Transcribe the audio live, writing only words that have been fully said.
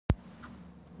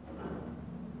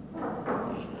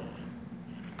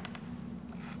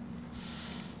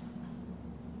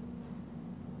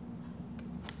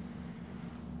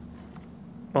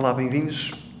Olá,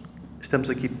 bem-vindos. Estamos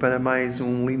aqui para mais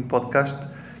um Lean Podcast.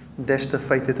 Desta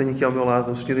feita tenho aqui ao meu lado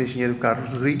o Sr. Engenheiro Carlos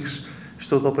Rodrigues,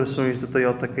 gestor de operações da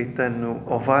Toyota Caetano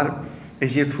Ovar,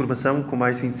 engenheiro de formação com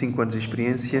mais de 25 anos de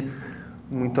experiência.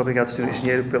 Muito obrigado, Sr.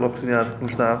 Engenheiro, pela oportunidade que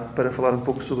nos dá para falar um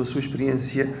pouco sobre a sua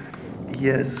experiência e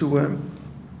a sua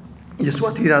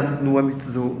atividade no âmbito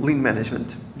do Lean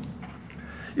Management.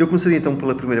 Eu começaria então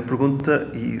pela primeira pergunta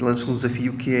e lanço um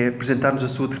desafio, que é apresentar-nos a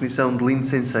sua definição de Lean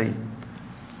Sensei.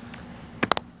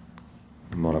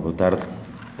 Olá, boa tarde.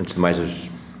 Antes de mais,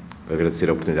 agradecer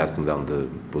a oportunidade que me dão de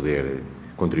poder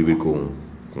contribuir com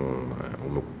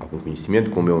algum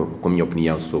conhecimento, com a minha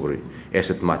opinião sobre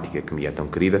esta temática que me é tão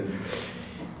querida,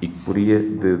 e gostaria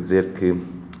de dizer que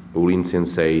o Lean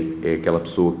Sensei é aquela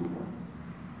pessoa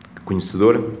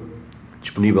conhecedora,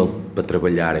 disponível para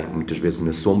trabalhar muitas vezes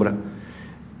na sombra,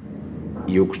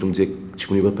 e eu costumo dizer que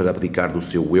disponível para abdicar do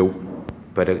seu eu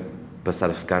para passar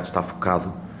a estar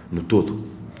focado no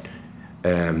todo.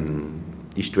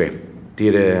 Isto é,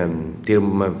 ter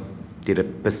a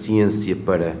paciência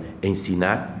para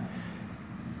ensinar,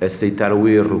 aceitar o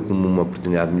erro como uma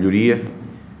oportunidade de melhoria,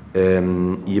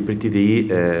 e a partir daí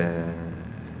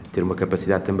ter uma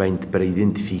capacidade também para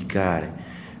identificar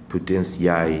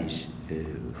potenciais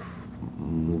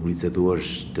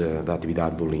mobilizadores da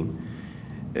atividade do Lean,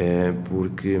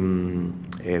 porque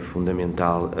é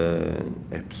fundamental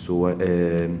a pessoa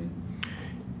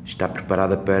está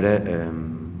preparada para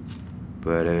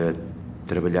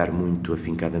trabalhar muito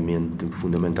afincadamente,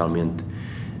 fundamentalmente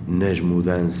nas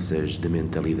mudanças de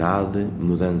mentalidade,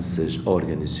 mudanças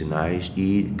organizacionais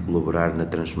e colaborar na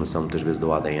transformação, muitas vezes,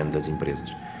 do ADN das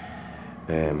empresas.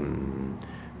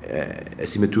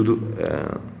 Acima de tudo,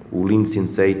 o Lean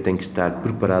Sensei tem que estar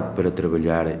preparado para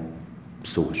trabalhar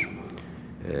pessoas.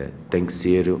 Tem que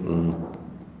ser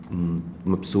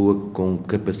uma pessoa com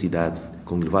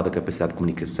elevada capacidade de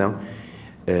comunicação,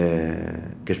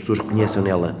 que as pessoas reconheçam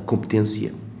nela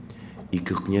competência e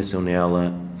que reconheçam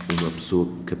nela uma pessoa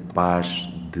capaz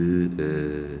de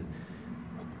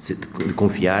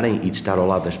confiarem e de estar ao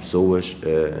lado das pessoas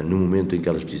no momento em que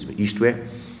elas precisam. Isto é,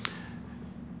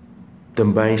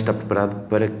 também está preparado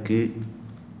para que,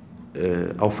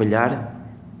 ao falhar,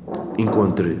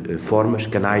 encontre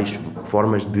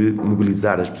formas de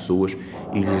mobilizar as pessoas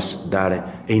e lhes dar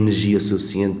a energia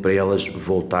suficiente para elas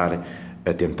voltar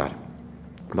a tentar.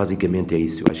 Basicamente é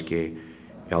isso. Eu acho que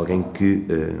é alguém que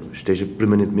esteja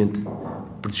permanentemente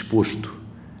predisposto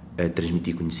a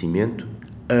transmitir conhecimento,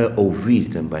 a ouvir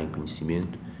também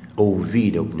conhecimento, a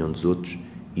ouvir a opinião dos outros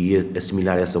e a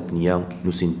assimilar essa opinião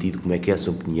no sentido de como é que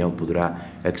essa opinião poderá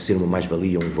acrescer uma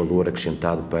mais-valia, um valor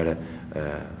acrescentado para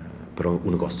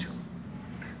o negócio.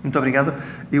 Muito obrigado.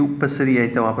 Eu passaria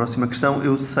então à próxima questão.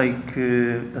 Eu sei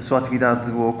que a sua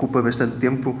atividade ocupa bastante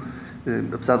tempo,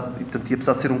 apesar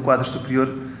de ser um quadro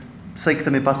superior, sei que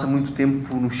também passa muito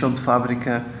tempo no chão de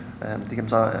fábrica,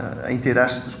 a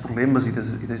inteirar-se dos problemas e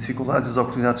das dificuldades e das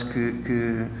oportunidades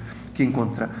que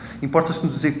encontra.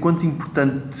 Importa-se-nos dizer quanto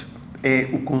importante é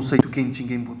o conceito Genchi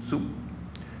Genbutsu?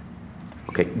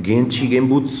 Ok, Genchi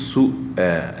Genbutsu,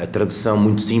 a tradução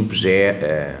muito simples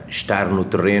é estar no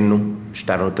terreno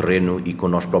e com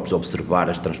nós próprios observar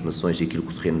as transformações e aquilo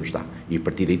que o terreno nos dá, e a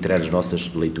partir daí tirar as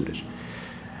nossas leituras.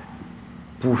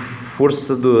 Por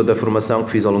força da formação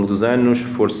que fiz ao longo dos anos,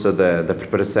 força da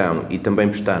preparação e também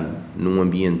por estar num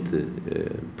ambiente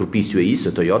propício a isso,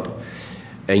 a Toyota,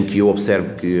 em que eu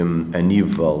observo que a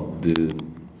nível de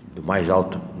mais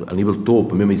alto, a nível de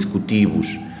topo, mesmo executivos,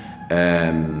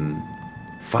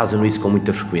 fazem isso com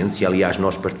muita frequência. Aliás,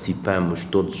 nós participamos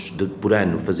todos por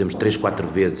ano, fazemos 3-4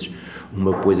 vezes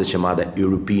uma coisa chamada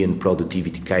European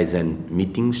Productivity Kaizen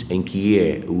Meetings, em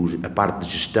que a parte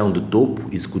de gestão de topo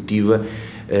executiva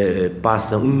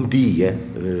passa um dia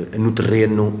no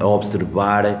terreno a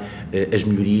observar as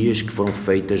melhorias que foram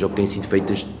feitas ou que têm sido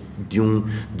feitas de um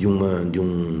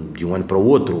ano para o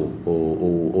outro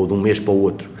ou de um mês para o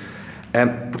outro.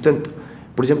 Portanto,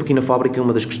 por exemplo, aqui na fábrica,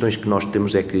 uma das questões que nós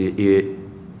temos é que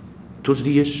todos os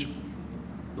dias,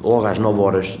 logo às 9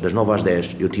 horas, das 9 às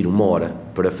 10, eu tiro 1 hora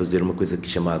para fazer uma coisa que é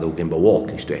chamada o Gemba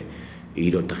Walk, isto é,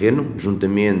 ir ao terreno,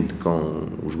 juntamente com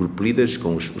os group leaders,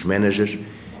 com os managers,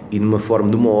 e numa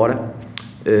forma de 1 hora,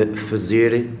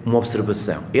 fazer uma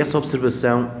observação. Essa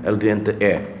observação,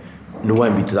 no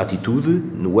âmbito da atitude,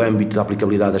 no âmbito da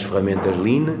aplicabilidade das ferramentas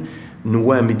Lean,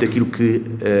 no âmbito daquilo que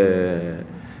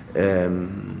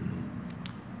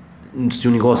se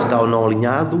o negócio está ou não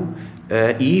alinhado,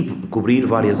 e cobrir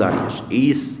várias áreas. E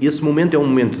esse momento é um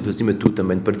momento, acima de tudo,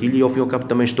 também de partilha, e ao fim e ao cabo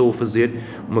também estou a fazer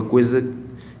uma coisa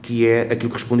que é aquilo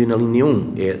que respondi na linha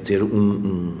 1, é ser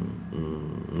um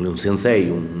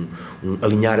sensei,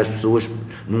 alinhar as pessoas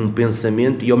num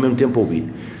pensamento e ao mesmo tempo ouvir.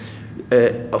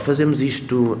 Fazemos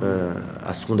isto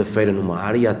à segunda-feira numa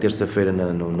área, à terça-feira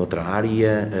noutra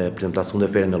área, por exemplo, à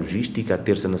segunda-feira na logística, à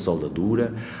terça na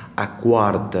soldadura, à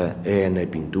quarta é na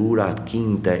pintura, à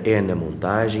quinta é na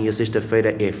montagem e a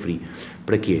sexta-feira é free.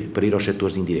 Para quê? Para ir aos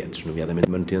setores indiretos, nomeadamente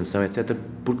manutenção, etc.,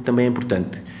 porque também é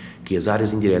importante que as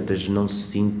áreas indiretas não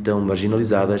se sintam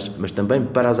marginalizadas, mas também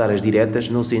para as áreas diretas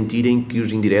não sentirem que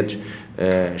os indiretos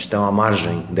estão à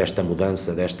margem desta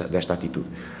mudança, desta atitude.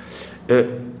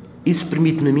 Isso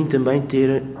permite-me a mim também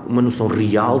ter uma noção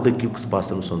real daquilo que se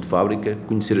passa no chão de fábrica,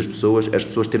 conhecer as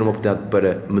pessoas terem uma oportunidade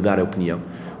para me dar a opinião,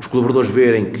 os colaboradores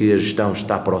verem que a gestão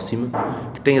está próxima,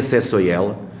 que têm acesso a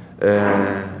ela,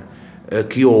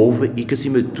 que ouve e que,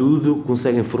 acima de tudo,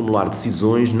 conseguem formular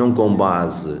decisões não com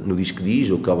base no diz que diz,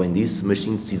 ou que alguém disse, mas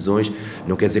sim decisões.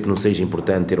 Não quer dizer que não seja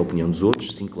importante ter a opinião dos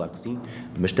outros, sim, claro que sim,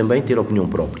 mas também ter a opinião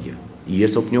própria. E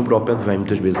essa opinião própria vem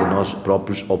muitas vezes a nós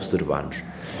próprios observarmos.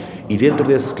 E dentro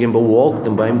desse Gemba Walk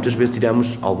também muitas vezes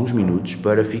tiramos alguns minutos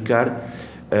para ficar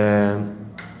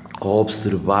a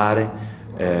observar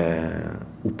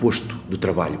o posto de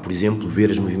trabalho, por exemplo,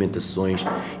 ver as movimentações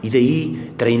e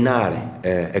daí treinar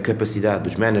a capacidade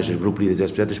dos managers, group leaders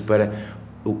e etc. para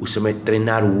o chamado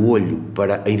treinar o olho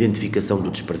para a identificação do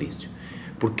desperdício.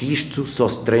 Porque isto só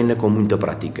se treina com muita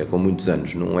prática, com muitos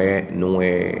anos,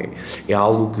 é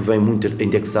algo que vem muito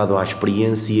indexado à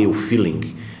experiência e ao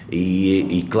feeling.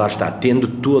 E claro está, tendo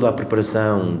toda a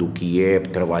preparação do que é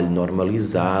trabalho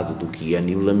normalizado, do que é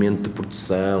nivelamento de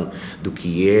produção, do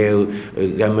que é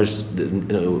gamas,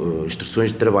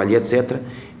 instruções de trabalho, etc.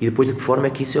 E depois de que forma é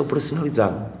que isso é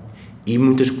operacionalizado. E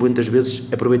muitas vezes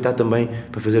aproveitar também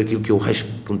para fazer aquilo que eu acho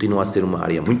que continua a ser uma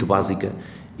área muito básica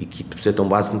e que, por ser tão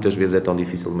básico, muitas vezes é tão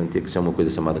difícil de manter, que é uma coisa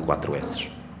chamada 4S.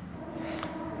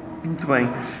 Muito bem.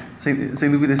 Sem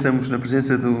dúvida estamos na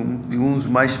presença de um dos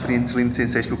mais experientes líderes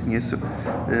senseis que eu conheço.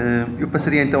 Eu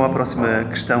passaria então à próxima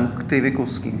questão, que tem a ver com o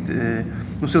seguinte.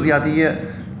 No seu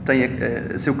dia-a-dia tem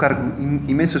a seu cargo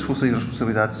imensas funções e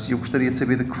responsabilidades e eu gostaria de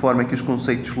saber de que forma é que os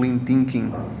conceitos Lean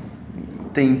Thinking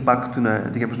têm impacto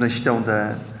na gestão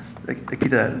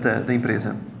da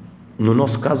empresa. No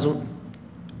nosso caso,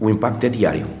 o impacto é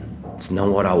diário, se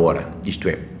não hora a hora. Isto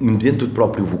é, dentro do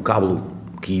próprio vocábulo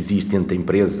que existe dentro da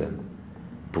empresa,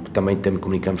 porque também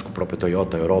comunicamos com a própria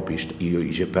Toyota, a Europa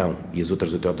e Japão e as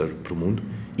outras Toyotas para o mundo,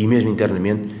 e mesmo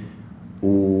internamente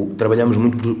trabalhamos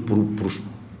muito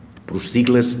por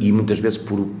siglas e muitas vezes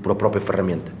por a própria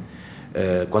ferramenta.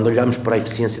 Quando olhamos para a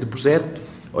eficiência do projeto,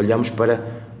 olhamos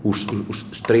para os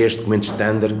 3 documentos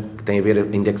standard que têm a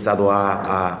ver indexado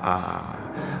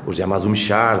os Amazon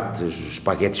Charts, os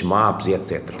Spaghetti Maps e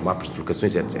etc. Mapas de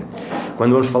trocações, etc.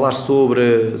 Quando vamos falar sobre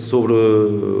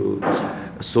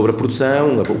a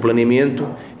produção, o planeamento,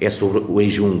 é sobre o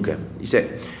Ejunca.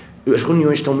 As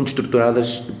reuniões estão muito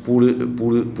estruturadas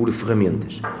por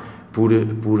ferramentas, por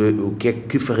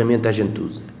que ferramenta a gente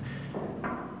usa.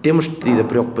 Temos tido a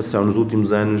preocupação nos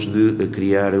últimos anos de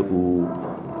criar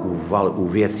o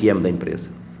VSM da empresa.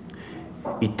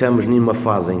 E estamos numa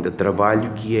fase ainda de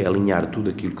trabalho que é alinhar tudo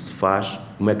aquilo que se faz,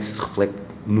 como é que se reflete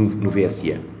no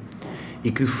VSM.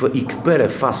 E que para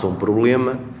face a um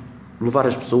problema, levar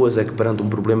as pessoas a que perante um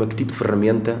problema, que tipo de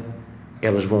ferramenta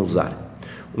elas vão usar.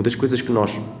 Uma das coisas que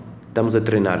nós estamos a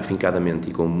treinar fincadamente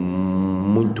e com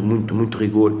muito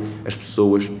rigor as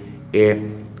pessoas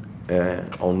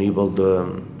ao nível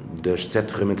das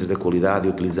 7 ferramentas da qualidade,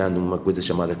 utilizando uma coisa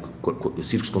chamada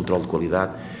círculos de controle de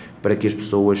qualidade, para que as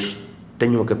pessoas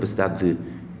tenham a capacidade de,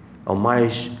 a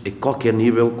qualquer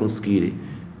nível, conseguir,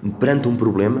 perante um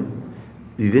problema,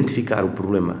 identificar o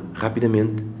problema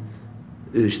rapidamente,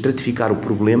 estratificar o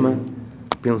problema,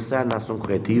 pensar na ação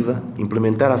corretiva,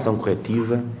 implementar a ação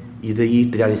corretiva e daí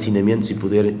tirar ensinamentos e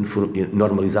poder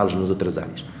normalizá-los nas outras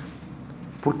áreas.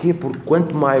 Porquê? Porque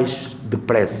quanto mais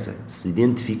depressa se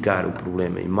identificar o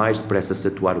problema e mais depressa se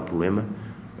atuar o problema,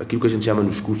 aquilo que a gente chama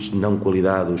nos custos de não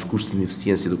qualidade, os custos de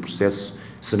ineficiência do processo,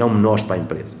 serão menores para a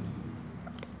empresa.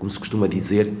 Como se costuma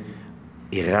dizer,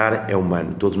 errar é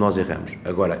humano, todos nós erramos.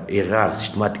 Agora, errar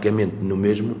sistematicamente no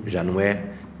mesmo já não é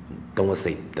tão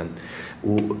aceito.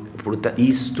 Portanto,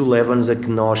 isso leva-nos a que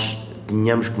nós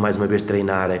tenhamos que, mais uma vez,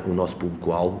 treinar o nosso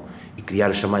público-alvo e criar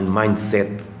o chamado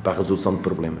mindset para a resolução de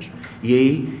problemas. E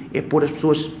aí é pôr as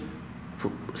pessoas...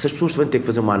 Se as pessoas vão ter que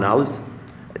fazer uma análise,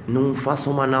 não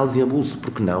façam uma análise em avulso,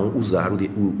 porque não usar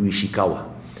o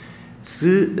Ishikawa.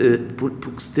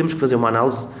 Porque se temos que fazer uma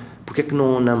análise, porque é que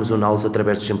não andamos a análise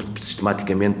através de sempre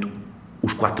sistematicamente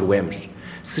os 4 M's?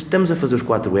 Se estamos a fazer os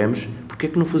 4 M's, porque é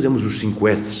que não fazemos os 5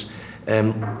 S's?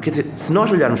 Quer dizer, se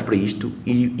nós olharmos para isto,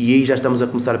 e aí já estamos a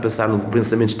começar a pensar no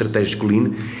pensamento estratégico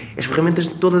Lean, as ferramentas,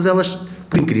 todas elas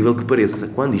por incrível que pareça,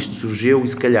 quando isto surgiu, e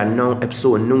se calhar a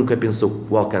pessoa nunca pensou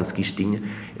o alcance que isto tinha,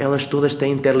 elas todas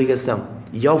têm interligação.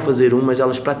 E ao fazer umas,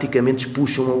 elas praticamente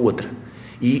puxam a outra.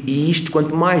 E isto,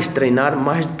 quanto mais treinar,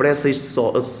 mais depressa isto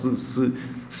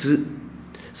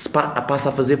se passa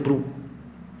a fazer por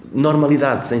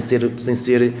normalidade, sem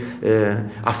ser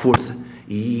à força.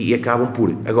 E acabam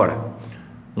por... Agora,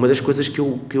 uma das coisas que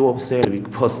eu observo e que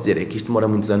posso dizer é que isto demora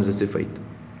muitos anos a ser feito.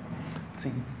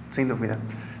 Sim, sem dúvida.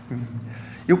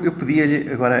 Eu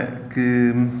pedia-lhe agora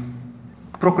que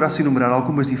procurasse enumerar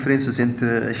algumas diferenças entre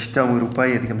a gestão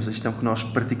europeia, digamos, a gestão que nós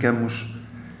praticamos,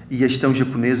 e a gestão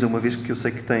japonesa, uma vez que eu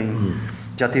sei que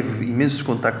já teve imensos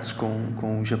contactos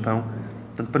com o Japão.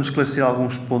 Portanto, para nos esclarecer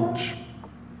alguns pontos.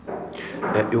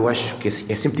 Eu acho que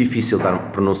é sempre difícil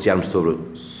pronunciarmos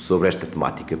sobre esta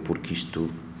temática, porque isto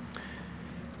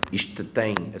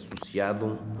tem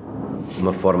associado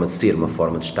uma forma de ser, uma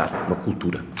forma de estar, uma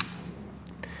cultura.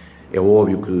 É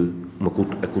óbvio que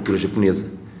a cultura japonesa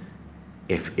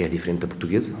é diferente da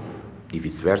portuguesa e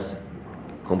vice-versa,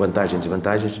 com vantagens e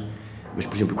desvantagens, mas,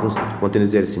 por exemplo, quando tenho a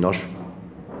dizer assim, nós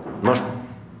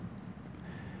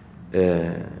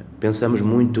pensamos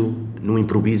muito no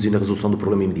improviso e na resolução do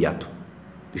problema imediato.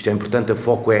 Isto é importante, o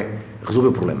foco é resolver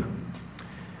o problema.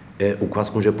 O quase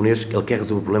com o japonês, ele quer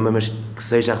resolver o problema, mas que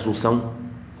seja a resolução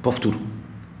para o futuro.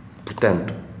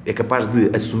 Portanto, é capaz de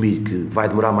assumir que vai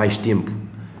demorar mais tempo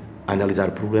a analisar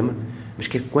o problema, mas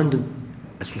que quando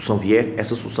a solução vier,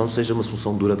 essa solução seja uma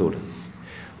solução duradoura.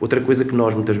 Outra coisa que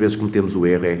nós muitas vezes cometemos o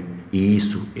erro e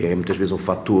isso é muitas vezes um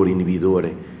fator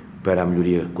inibidor para a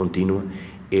melhoria contínua,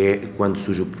 é quando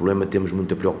surge o problema temos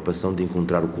muita preocupação de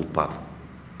encontrar o culpado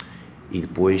e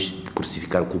depois de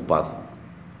crucificar o culpado.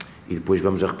 E depois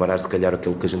vamos a reparar se calhar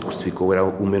aquele que a gente crucificou era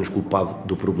o menos culpado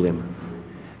do problema.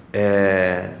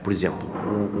 Por exemplo,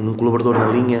 um colaborador na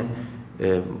linha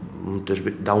muitas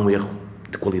vezes dá um erro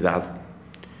de qualidade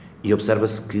e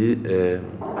observa-se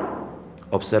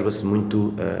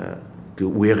muito que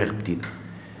o erro é repetido.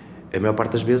 A maior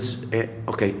parte das vezes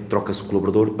troca-se o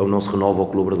colaborador ou não se renova o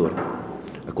colaborador,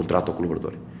 a contrata ao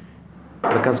colaborador.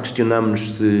 Por acaso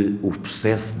questionamos se o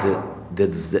processo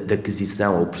de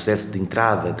aquisição ou o processo de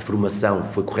entrada, de formação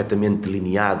foi corretamente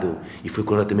delineado e foi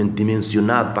corretamente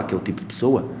dimensionado para aquele tipo de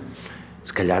pessoa?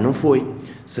 Se calhar não foi.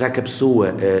 Será que a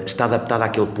pessoa está adaptada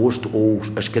àquele posto ou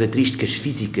as características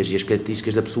físicas e as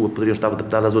características da pessoa poderiam estar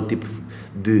adaptadas a outro tipo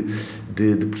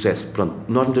de processo? Pronto,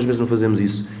 nós muitas vezes não fazemos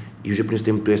isso e os japoneses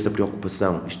têm muito essa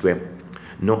preocupação, isto é,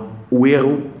 o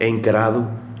erro é encarado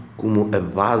como a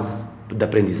base da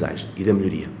aprendizagem e da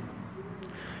melhoria.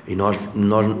 E nós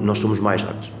somos mais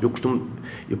rápidos.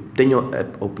 Eu tenho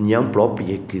a opinião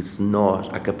própria que se nós,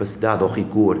 a capacidade ao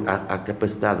rigor, a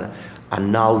capacidade à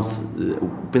análise, o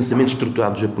pensamento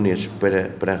estruturado japonês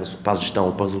para a gestão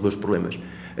ou para resolver os problemas,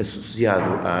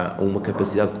 associado a uma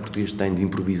capacidade que o português tem de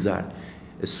improvisar,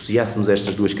 associássemos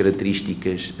estas duas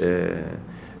características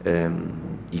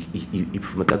e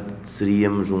portanto,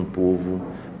 seríamos um povo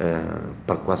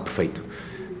quase perfeito.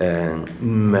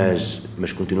 Mas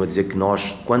continuo a dizer que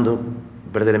nós, quando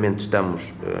verdadeiramente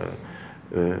estamos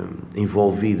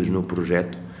envolvidos no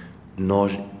projeto,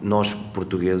 nós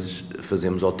portugueses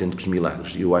fazemos autênticos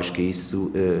milagres. E eu acho que é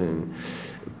isso,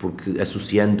 porque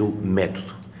associando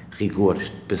método, rigor,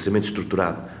 pensamento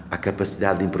estruturado à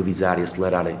capacidade de improvisar e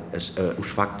acelerar os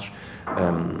factos,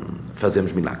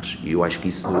 fazemos milagres. E eu acho que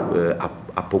isso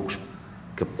há pouco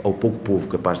povo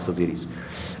capaz de fazer isso.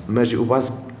 Mas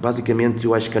basicamente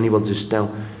eu acho que a nível de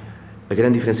gestão, a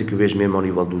grande diferença que eu vejo mesmo ao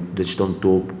nível da gestão de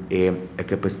topo é a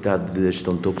capacidade da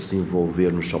gestão de topo se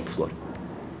envolver no shop floor.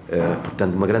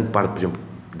 Portanto, uma grande parte, por exemplo,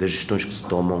 das gestões que se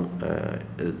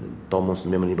tomam-se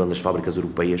mesmo a nível das fábricas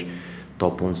europeias,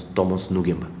 tomam-se no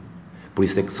Gemba. Por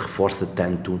isso é que se reforça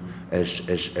tanto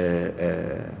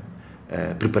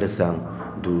a preparação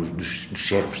dos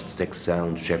chefes de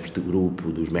secção, dos chefes de grupo,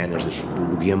 dos managers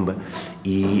do Gemba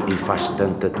e faz-se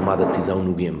tanta tomada de decisão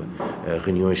no Gemba.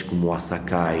 Reuniões como o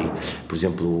Asakai, por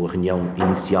exemplo, a reunião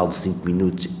inicial de 5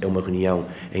 minutos é uma reunião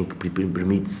em que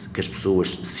permite-se que as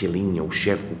pessoas se alinham, o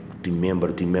chefe com o team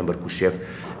member com o chefe.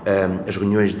 As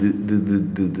reuniões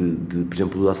por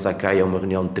exemplo, do Asakai é uma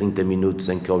reunião de 30 minutos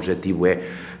em que o objetivo é,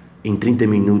 em 30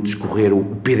 minutos, correr o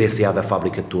PDCA da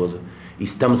fábrica toda. E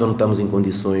se estamos ou não estamos em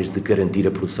condições de garantir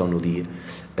a produção no dia.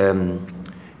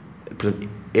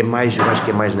 Eu acho que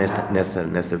é mais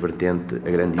nessa vertente a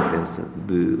grande diferença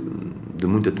de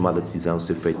muita tomada de decisão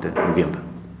ser feita no Gemba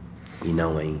e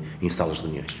não em salas de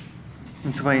reuniões.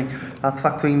 Muito bem. Há de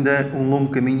facto ainda um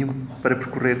longo caminho para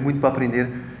percorrer, muito para aprender.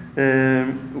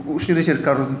 O Sr. Engenheiro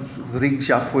Carlos Rodrigues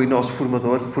já foi nosso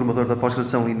formador da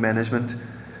pós-graduação em Management.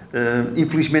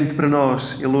 Infelizmente para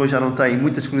nós, ele hoje já não tem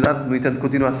muita disponibilidade, no entanto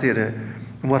continua a ser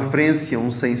uma referência,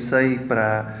 um sensei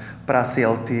para a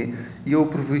CLT. E eu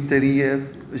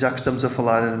aproveitaria, já que estamos a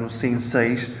falar no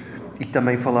Senseis e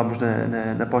também falámos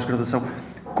na pós-graduação,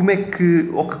 como é que,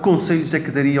 ou que conselhos é que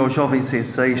daria aos jovens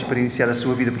senseis para iniciar a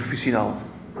sua vida profissional?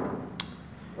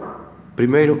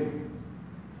 Primeiro,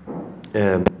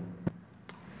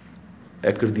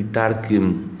 acreditar que,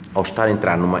 ao estar a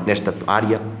entrar nesta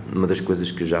área, uma das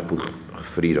coisas que eu já pude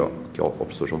referir ao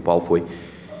professor João Paulo foi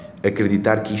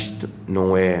acreditar que isto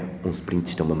não é um sprint,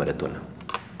 isto é uma maratona.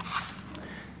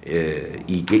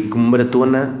 E como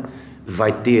maratona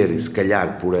vai ter, se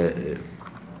calhar,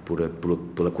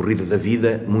 pela corrida da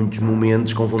vida, muitos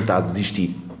momentos com vontade de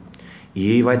desistir.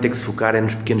 E aí vai ter que se focar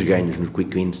nos pequenos ganhos, nos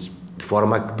quick wins, de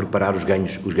forma a preparar os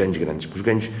ganhos grandes.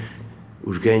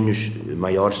 Os ganhos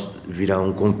maiores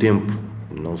virão com o tempo.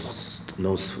 Não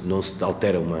se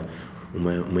altera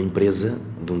uma empresa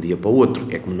de um dia para o outro.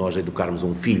 É como nós educarmos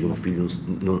um filho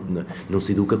não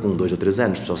se educa com 2 ou 3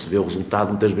 anos, só se vê o resultado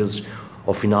muitas vezes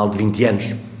ao final de 20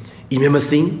 anos. E mesmo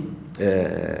assim,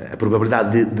 a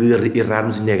probabilidade de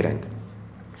errarmos ainda é grande.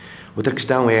 Outra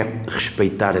questão é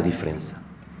respeitar a diferença.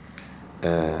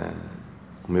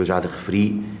 Como eu já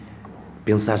referi,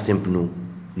 pensar sempre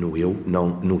no eu,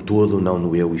 não no todo, não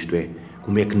no eu, isto é,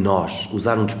 como é que nós,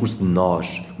 usar um discurso de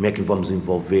nós, como é que vamos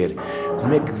envolver,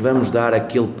 como é que vamos dar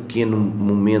aquele pequeno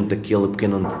momento, aquele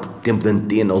pequeno tempo de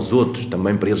antena aos outros,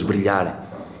 também para eles brilharem.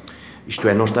 Isto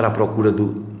é, não estar à procura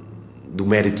do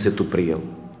mérito de ser tudo para ele.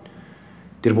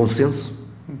 Ter bom senso,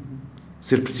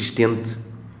 ser persistente,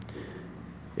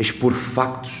 expor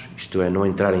factos, isto é, não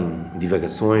entrar em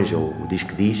divagações ou diz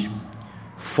que diz,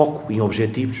 foco em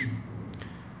objetivos,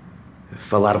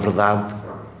 falar verdade,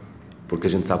 porque a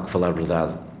gente sabe que falar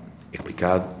verdade é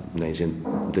complicado, né?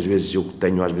 Muitas vezes eu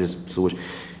tenho, às vezes, pessoas,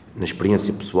 na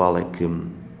experiência pessoal, é que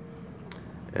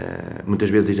muitas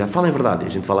vezes dizem, fala em verdade, e a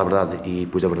gente fala a verdade e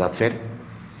depois a verdade fere.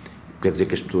 Quer dizer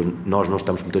que as pessoas, nós não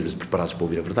estamos muitas vezes preparados para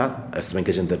ouvir a verdade, se bem que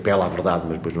a gente apela à verdade,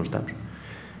 mas depois não estamos.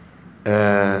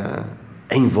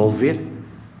 A envolver,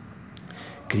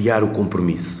 criar o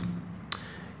compromisso.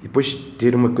 E depois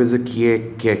ter uma coisa que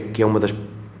é uma das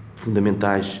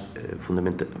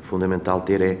fundamental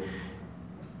ter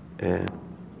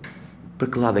para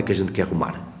que lado é que a gente quer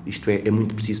rumar. Isto é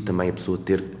muito preciso também a pessoa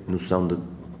ter noção de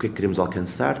o que é que queremos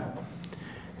alcançar,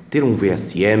 ter um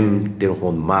VSM, ter um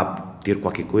roadmap, ter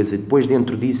qualquer coisa, e depois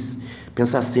dentro disso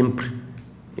pensar sempre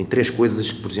em 3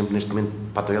 coisas que, por exemplo, neste momento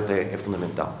para a Toyota é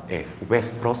fundamental. É o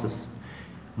best process,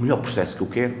 o melhor processo que eu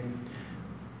quero,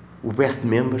 o best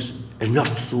members, as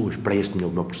melhores pessoas para este meu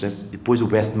processo, e depois o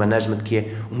best management, que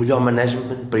é o melhor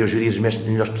management para eu gerir as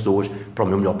melhores pessoas para o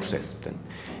meu melhor processo. Portanto,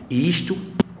 e isto,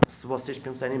 se vocês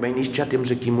pensarem bem nisto, já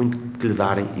temos aqui muito que lhe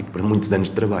darem e para muitos anos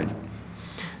de trabalho.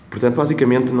 Portanto,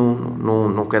 basicamente,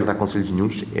 não quero dar conselhos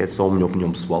nenhuns, é só a minha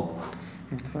opinião pessoal.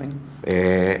 Muito bem.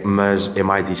 Mas é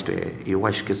mais isto, eu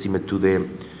acho que acima de tudo é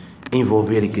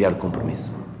envolver e criar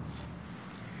compromisso.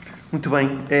 Muito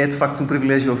bem, é de facto um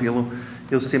privilégio ouvi-lo.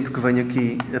 Eu sempre que venho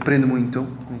aqui aprendo muito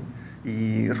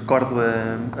e recordo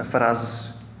a frase: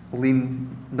 o Lean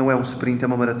não é um sprint, é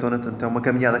uma maratona, portanto é uma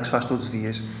caminhada que se faz todos os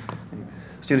dias.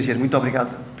 Sr. Engenheiro, muito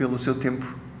obrigado pelo seu tempo.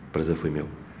 O prazer foi meu.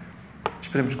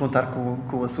 Esperemos contar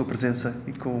com a sua presença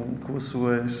e com os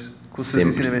seus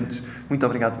ensinamentos. Muito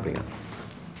obrigado. Obrigado.